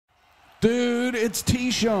dude? It's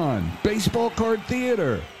T-Shawn, Baseball Card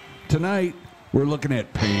Theater. Tonight, we're looking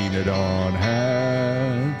at painted on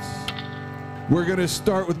hats. We're going to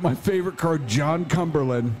start with my favorite card, John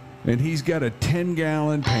Cumberland, and he's got a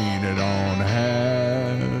 10-gallon painted on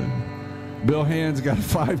hat. Bill Hand's got a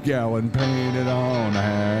 5-gallon painted on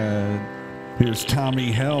hat. Here's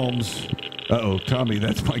Tommy Helms. Uh-oh, Tommy,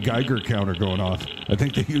 that's my Geiger counter going off. I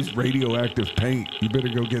think they used radioactive paint. You better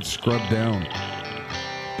go get scrubbed down.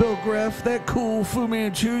 Bill Greff, that cool Fu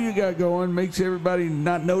Manchu you got going makes everybody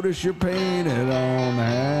not notice you're painted on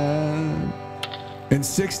hat. In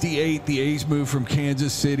 '68, the A's moved from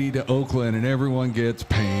Kansas City to Oakland, and everyone gets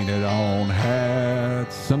painted on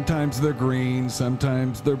hats. Sometimes they're green,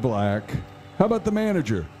 sometimes they're black. How about the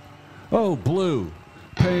manager? Oh, blue.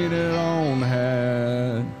 Painted on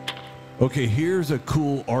hat. Okay, here's a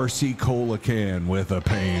cool RC Cola can with a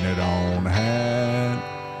painted on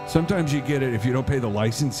hat. Sometimes you get it if you don't pay the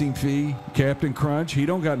licensing fee. Captain Crunch, he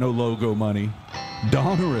don't got no logo money.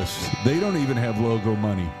 Donruss, they don't even have logo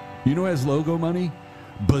money. You know who has logo money?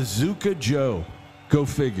 Bazooka Joe. Go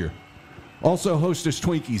figure. Also, Hostess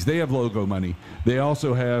Twinkies, they have logo money. They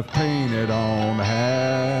also have painted on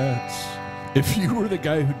hats. If you were the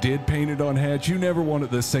guy who did painted on hats, you never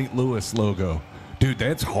wanted the St. Louis logo. Dude,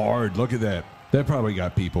 that's hard. Look at that. That probably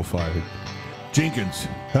got people fired. Jenkins,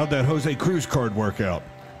 how'd that Jose Cruz card work out?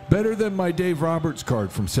 Better than my Dave Roberts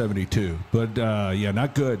card from '72, but yeah,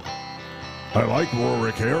 not good. I like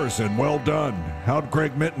Rorik Harrison. Well done. How'd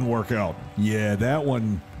Greg Minton work out? Yeah, that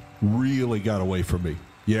one really got away from me.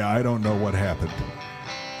 Yeah, I don't know what happened.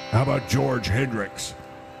 How about George Hendricks?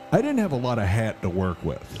 I didn't have a lot of hat to work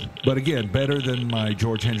with, but again, better than my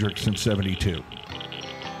George Hendricks from '72.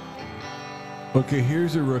 Okay,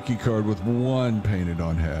 here's a rookie card with 1 painted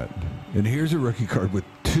on hat. And here's a rookie card with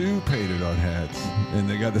 2 painted on hats. And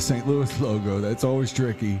they got the St. Louis logo. That's always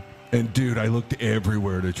tricky. And dude, I looked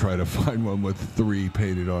everywhere to try to find one with 3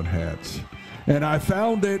 painted on hats. And I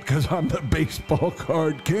found it because I'm the baseball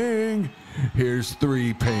card king. Here's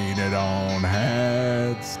 3 painted on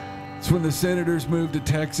hats. It's when the Senators moved to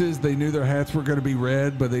Texas, they knew their hats were going to be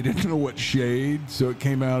red, but they didn't know what shade. So it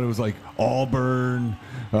came out, it was like auburn,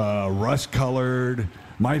 rust-colored,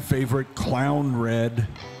 my favorite, clown red.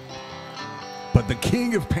 But the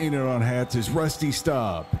king of painted on hats is Rusty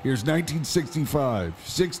Staub. Here's 1965,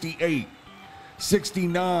 68,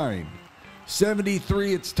 69,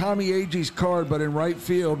 73. It's Tommy Agee's card, but in right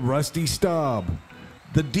field, Rusty Staub.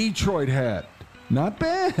 The Detroit hat. Not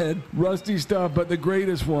bad, Rusty Staub, but the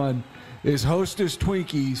greatest one is Hostess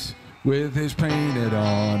Twinkies with his painted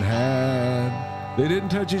on hat. They didn't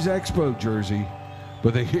touch his Expo jersey,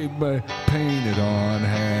 but they gave him a painted on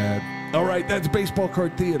hat. All right, that's Baseball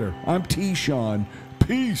Card Theater. I'm T-Shawn.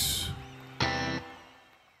 Peace.